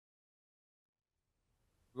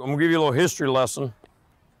I'm gonna give you a little history lesson.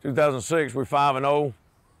 2006, we're 5-0,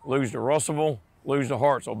 lose to Russellville, lose to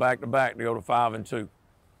Hartselle back-to-back to go to 5-2.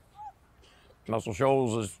 Muscle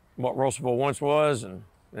Shoals is what Russellville once was, and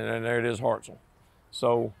then there it is, Hartselle.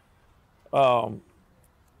 So I'm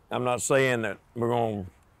not saying that we're going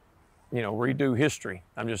to, redo history.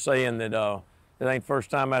 I'm just saying that it ain't the first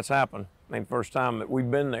time that's happened. It ain't the first time that we've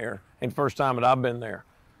been there. It ain't the first time that I've been there.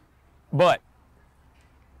 But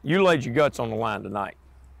you laid your guts on the line tonight,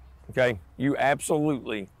 okay? You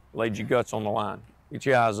absolutely laid your guts on the line. Get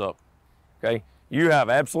your eyes up, okay? You have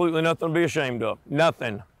absolutely nothing to be ashamed of.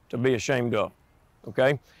 Nothing to be ashamed of,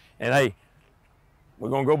 okay? And hey, we're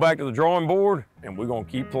going to go back to the drawing board, and we're going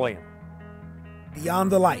to keep playing.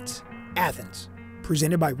 Beyond the Lights, Athens,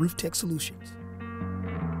 presented by Roof Tech Solutions.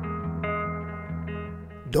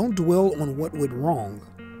 Don't dwell on what went wrong.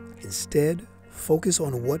 Instead, focus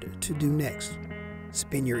on what to do next.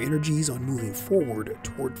 Spend your energies on moving forward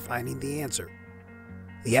toward finding the answer.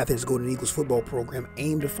 The Athens Golden Eagles football program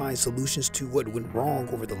aimed to find solutions to what went wrong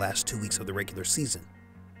over the last 2 weeks of the regular season.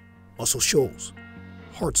 Muscle Shoals,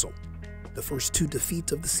 Hartselle, the first 2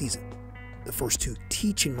 defeats of the season. The first 2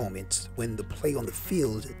 teaching moments when the play on the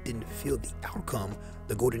field didn't feel the outcome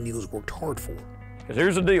the Golden Eagles worked hard for. Because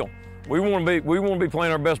here's the deal. We want to be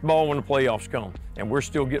playing our best ball when the playoffs come, and we're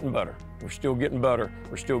still getting better. We're still getting better.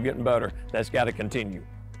 We're still getting better. That's got to continue.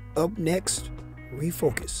 Up next,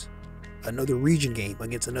 refocus. Another region game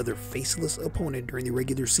against another faceless opponent during the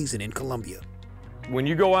regular season in Columbia. When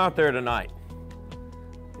you go out there tonight,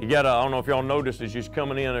 you got to, I don't know if y'all noticed as you're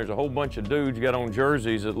coming in, there's a whole bunch of dudes got on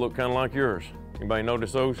jerseys that look kind of like yours. Anybody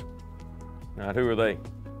notice those? Now, who are they?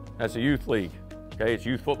 That's a youth league, okay? It's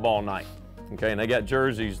youth football night, okay? And they got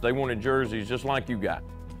jerseys, they wanted jerseys just like you got,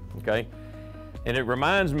 okay? And it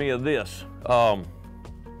reminds me of this. You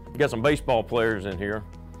got some baseball players in here,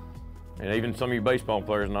 and even some of you baseball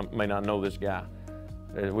players may not know this guy,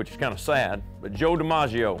 which is kind of sad, but Joe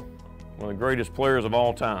DiMaggio, one of the greatest players of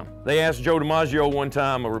all time. They asked Joe DiMaggio one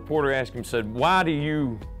time, a reporter asked him, said, why do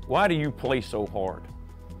you play so hard?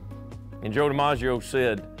 And Joe DiMaggio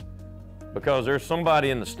said, because there's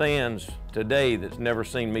somebody in the stands today that's never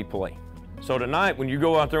seen me play. So tonight, when you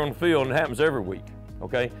go out there on the field, and it happens every week,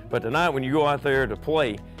 okay? But tonight, when you go out there to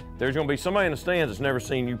play, there's gonna be somebody in the stands that's never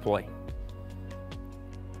seen you play.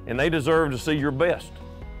 And they deserve to see your best.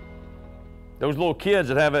 Those little kids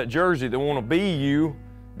that have that jersey that wanna be you,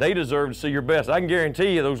 they deserve to see your best. I can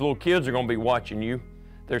guarantee you those little kids are going to be watching you.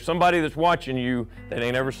 There's somebody that's watching you that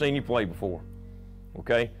ain't ever seen you play before,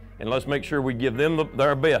 okay? And let's make sure we give them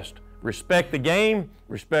their best. Respect the game,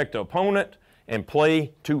 respect the opponent, and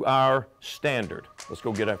play to our standard. Let's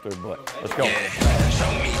go get after the butt. Let's go. Yeah. Show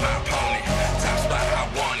me my opponent. Top spot, I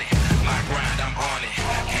want it. My grind, I'm on it.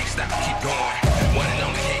 Can't stop, keep going. One and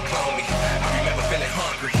only can't clone me. I remember feeling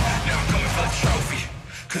hungry. Now I'm coming for the trophy.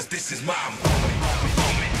 Cause this is my moment.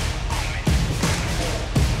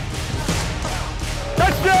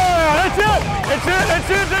 Touchdown! That's it! That's it! That's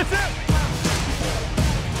it! That's it!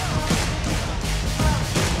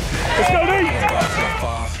 Let's go, Lee!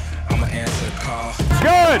 I'ma answer the call.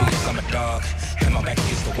 Good! I'm a dog, and my back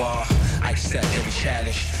against the wall. I accept every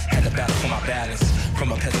challenge. Had to battle for my balance.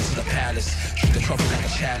 From a peasant to the palace. Treat the trophy like a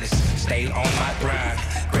chalice. Stayed on my grind.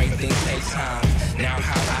 Great things take time. Now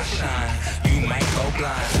how I shine. You might go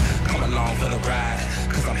blind. Come along for the ride.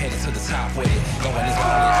 Cause I'm headed to the top with it. Going is my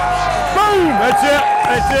only option. Boom! That's it!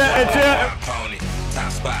 That's it! That's it!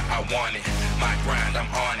 Top spot, I want it. My grind, I'm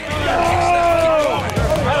on it. Can't stop, keep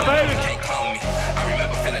going. You can't clone me. I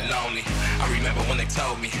remember feeling lonely. I remember when they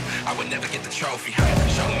told me I would never get the trophy.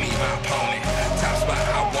 Show me my opponent. Top spot,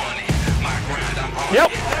 I want it. My grind, I'm on it.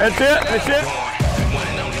 Yep, that's it. That's it. One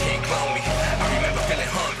and only can't clone me. I remember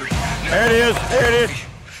feeling hungry. There it is. There it is.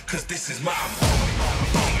 Cause this is my moment.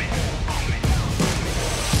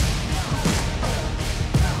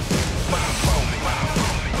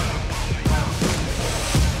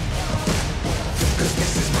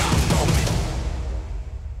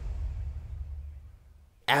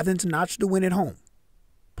 Athens notched the win at home.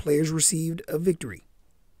 Players received a victory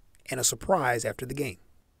and a surprise after the game.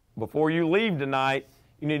 Before you leave tonight,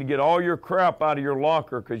 you need to get all your crap out of your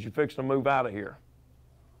locker because you're fixing to move out of here,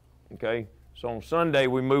 okay? So on Sunday,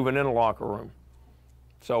 we're moving in the locker room.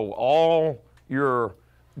 So all your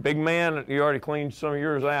big man, you already cleaned some of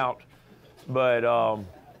yours out, but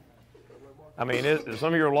I mean,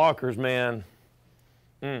 some of your lockers, man,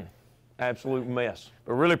 absolute mess.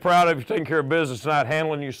 But really proud of you taking care of business tonight,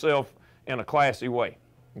 handling yourself in a classy way,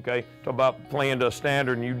 okay? Talk about playing to a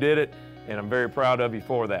standard, and you did it, and I'm very proud of you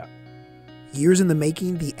for that. Years in the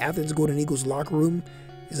making, the Athens Golden Eagles locker room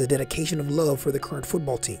is a dedication of love for the current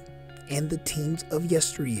football team and the teams of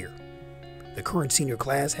yesteryear. The current senior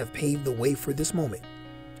class have paved the way for this moment.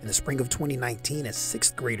 In the spring of 2019, as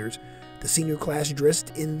 6th graders, the senior class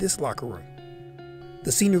dressed in this locker room.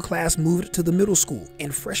 The senior class moved to the middle school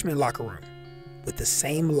and freshman locker room, with the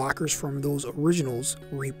same lockers from those originals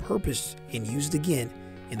repurposed and used again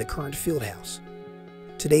in the current field house.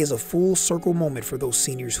 Today is a full circle moment for those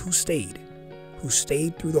seniors who stayed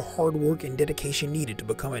through the hard work and dedication needed to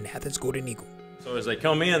become an Athens Golden Eagle. So as they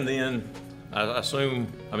come in, then I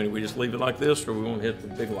assume, we just leave it like this, or we won't hit the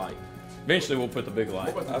big light. Eventually we'll put the big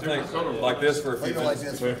light. I think like this for a few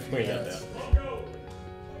minutes. We got that.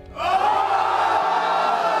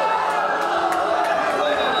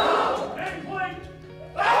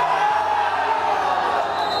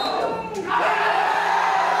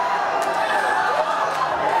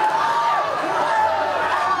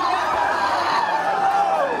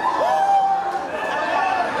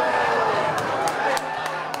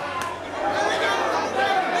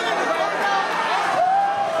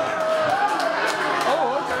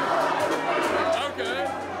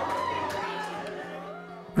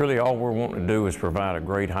 Really all we're wanting to do is provide a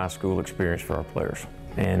great high school experience for our players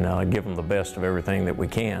and give them the best of everything that we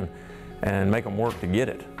can and make them work to get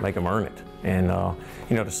it, make them earn it. And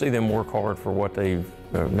to see them work hard for what they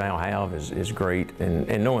now have is great,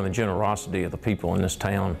 and knowing the generosity of the people in this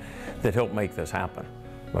town that help make this happen.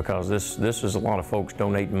 Because this is a lot of folks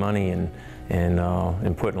donating money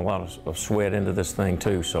and putting a lot of sweat into this thing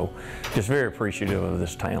too. So just very appreciative of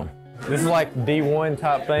this town. This is like D1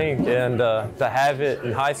 type thing, and to have it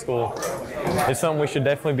in high school is something we should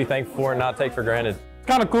definitely be thankful for and not take for granted. It's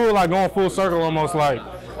kind of cool, like going full circle almost. Like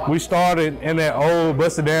we started in that old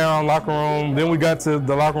busted down locker room, then we got to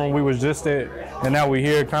the locker room we was just at, and now we're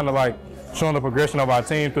here kind of like showing the progression of our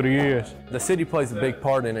team through the years. The city plays a big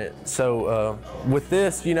part in it. So with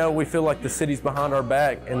this, we feel like the city's behind our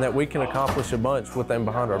back and that we can accomplish a bunch with them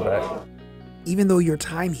behind our back. Even though your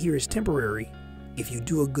time here is temporary, if you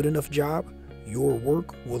do a good enough job, your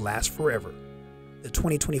work will last forever. The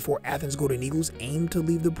 2024 Athens Golden Eagles aim to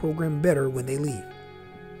leave the program better when they leave.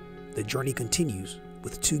 The journey continues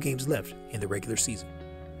with 2 games left in the regular season.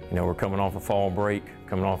 We're coming off a fall break,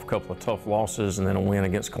 coming off a couple of tough losses, and then a win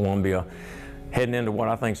against Columbia, heading into what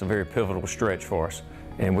I think is a very pivotal stretch for us.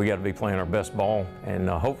 And we got to be playing our best ball, and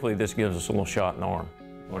hopefully this gives us a little shot in the arm.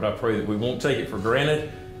 Lord, I pray that we won't take it for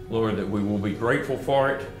granted, Lord, that we will be grateful for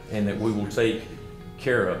it, and that we will take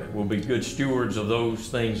care of it. We'll be good stewards of those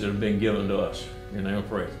things that have been given to us. In the name of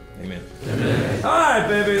praise. Amen. Amen. All right,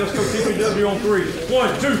 baby, let's go TPW on 3.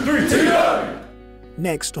 1, 2, 3, TPW!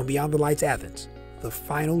 Next on Beyond the Lights Athens, the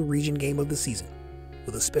final region game of the season,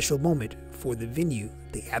 with a special moment for the venue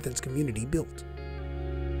the Athens community built.